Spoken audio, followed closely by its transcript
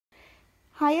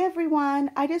Hi everyone,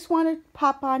 I just want to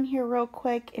pop on here real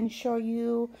quick and show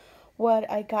you what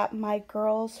I got my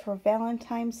girls for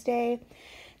Valentine's Day.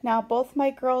 Now both my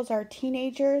girls are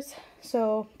teenagers,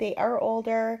 so they are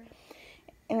older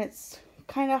and it's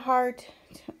kind of hard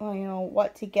to,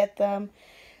 what to get them.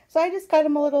 So I just got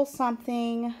them a little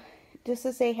something just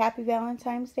to say Happy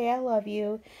Valentine's Day, I love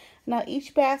you. Now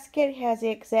each basket has the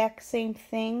exact same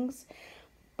things,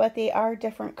 but they are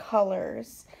different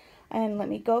colors. And let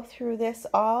me go through this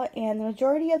all, and the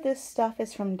majority of this stuff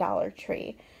is from Dollar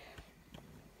Tree.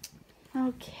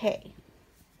 Okay,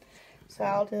 so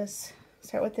I'll just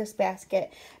start with this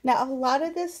basket. Now a lot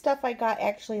of this stuff I got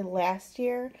actually last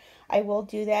year. I will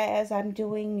do that as I'm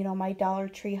doing, my Dollar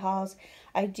Tree hauls.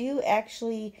 I do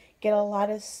actually get a lot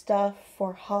of stuff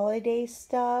for holiday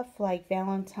stuff like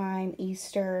Valentine,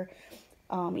 Easter,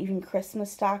 even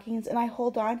Christmas stockings, and I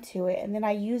hold on to it and then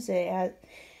I use it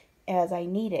as I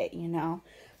need it,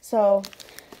 So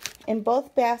in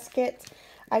both baskets,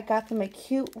 I got them a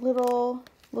cute little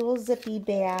zippy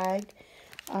bag.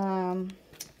 Let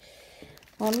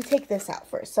me take this out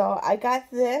first. So I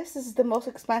got this. This is the most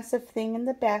expensive thing in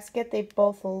the basket. They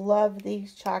both love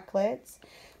these chocolates.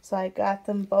 So I got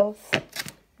them both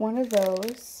one of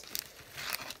those.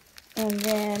 And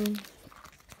then,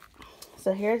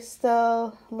 so here's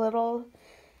the little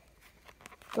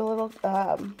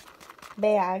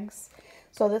bags.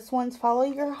 So this one's Follow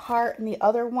Your Heart and the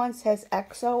other one says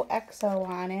XOXO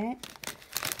on it.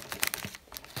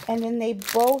 And then they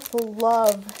both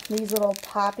love these little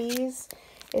poppies.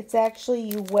 It's actually,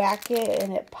 you whack it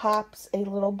and it pops a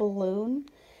little balloon.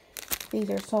 These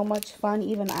are so much fun.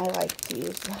 Even I like to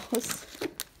use those.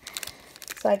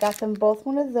 So I got them both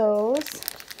one of those.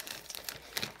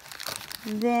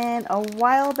 Then a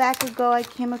while back ago I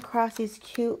came across these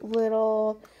cute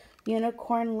little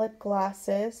unicorn lip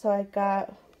glosses. So I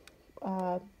got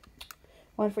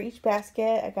one for each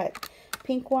basket. I got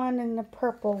pink one and the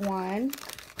purple one.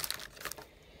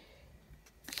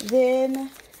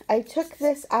 Then I took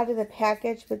this out of the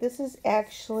package, but this is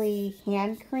actually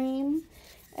hand cream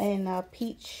and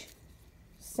peach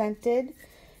scented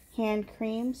hand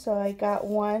cream. So I got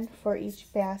one for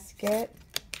each basket.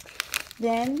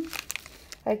 Then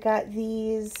I got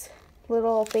these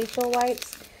little facial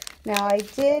wipes. Now I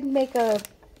did make a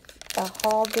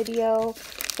haul video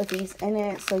with these in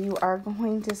it, so you are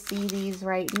going to see these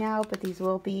right now, but these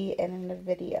will be in the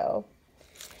video.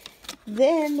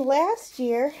 Then last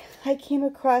year I came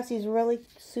across these really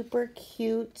super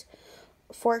cute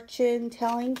fortune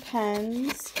telling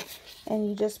pens, and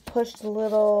you just push the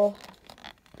little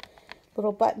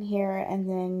button here and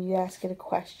then you ask it a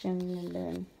question and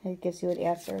then it gives you an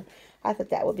answer. I thought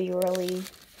that would be really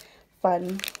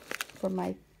fun for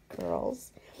my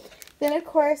girls. Then of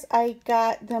course I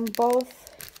got them both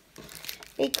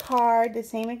a card, the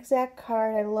same exact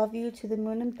card, I love you to the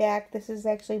moon and back. This is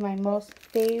actually my most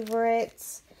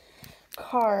favorite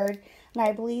card, and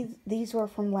I believe these were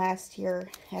from last year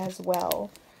as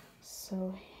well.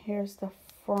 So here's the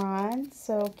front,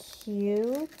 so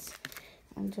cute.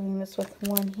 I'm doing this with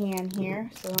one hand here,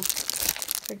 so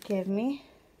forgive me.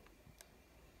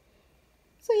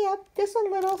 So yeah, just a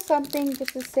little something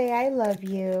just to say I love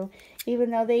you,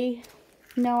 even though they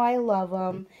know I love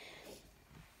them.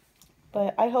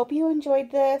 But I hope you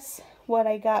enjoyed this, what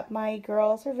I got my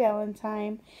girls for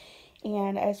Valentine.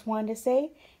 And I just wanted to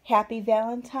say Happy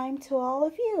Valentine to all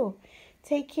of you.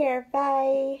 Take care.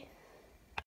 Bye.